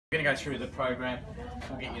We're going to go through the program.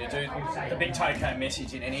 We'll get you to do the big take-home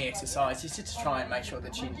message in any exercise is just to try and make sure the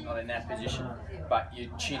chin's not in that position, but your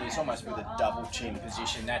chin is almost with a double chin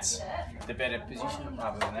position. That's the better position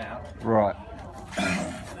rather than out. Right.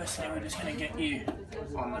 Firstly, we're just going to get you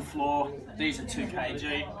on the floor. These are 2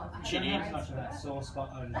 kg, chin in.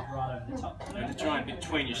 With the joint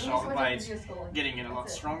between your shoulder blades, getting it a lot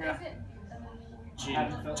stronger.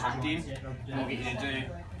 Chin tucked in. We'll get you to do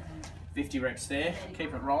 50 reps there,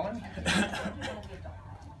 keep it rolling.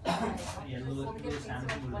 Bouncing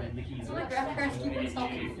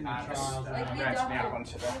out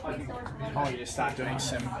onto the, I want you to start doing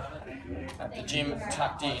some at the gym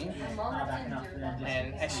tucked in,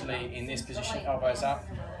 and actually in this position, elbows up.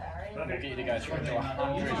 I'm going to get you to go through and do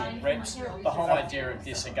 100 reps. The whole idea of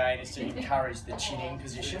this again is to encourage the chin in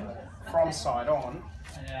position from side on.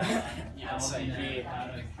 You can see here,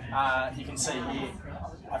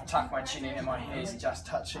 I've tucked my chin in and my hair's just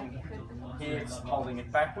touching here, holding it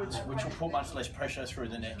backwards, which will put much less pressure through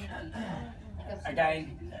the neck.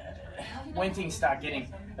 Again, when things start getting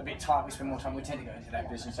a bit tight, we spend more time, we tend to go into that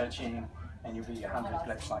position, so chin in, and you'll be 100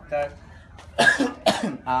 reps like that.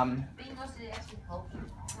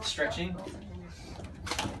 Stretching.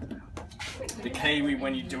 The key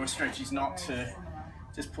when you do a stretch is not to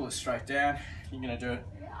just pull it straight down. You're going to do it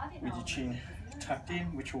with your chin tucked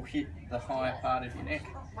in, which will hit the higher part of your neck.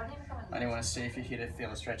 I only want to see if you feel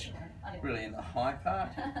a stretch really in the high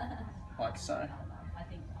part, like so.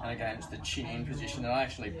 And again, it's the chin in position, and I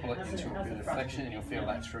actually pull it into a bit of flexion, and you'll feel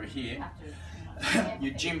that through here.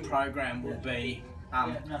 Your gym program will be,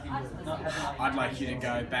 I'd like you to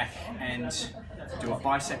go back and do a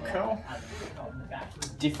bicep curl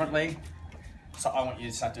differently. So I want you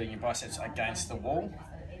to start doing your biceps against the wall,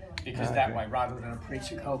 because that way, rather than a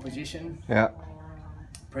preacher curl position,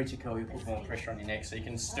 preacher curl, you put more pressure on your neck, so you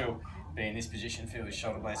can still be in this position, feel your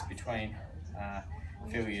shoulder blades between,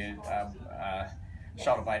 feel your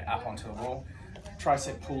shoulder blade up onto the wall.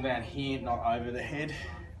 Tricep pull down here, not over the head,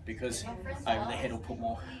 because over the head will put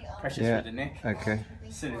more pressure through the neck. Okay.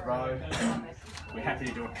 Seated row. We're happy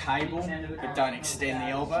to do a cable, but don't extend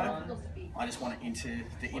the elbow. I just want it into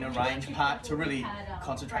the inner range part to really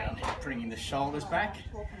concentrate on bringing the shoulders back,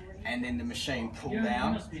 and then the machine pull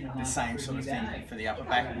down, the same sort of thing for the upper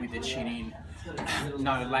back with the chin in.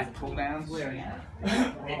 No lat pull downs. We're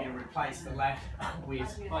going to replace the lat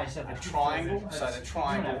with a triangle, so the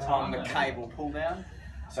triangle on the cable pull down.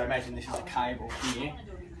 So imagine this is a cable here,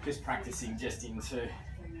 just practicing just into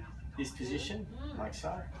this position, like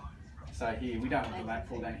so. So here, we don't want the lat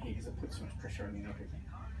pull down here because it puts so much pressure on your neck.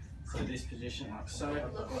 So this position, like so.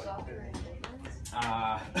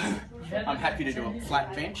 I'm happy to do a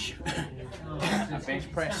flat bench, a bench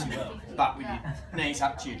press, but with your knees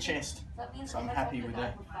up to your chest. So I'm happy with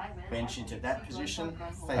the bench into that position,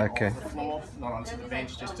 feet off the floor, not onto the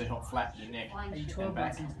bench, just to help flatten your neck and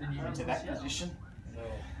back into that position.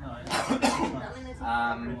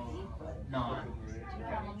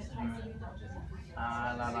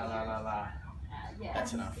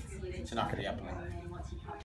 That's enough. It's enough of the upper limb.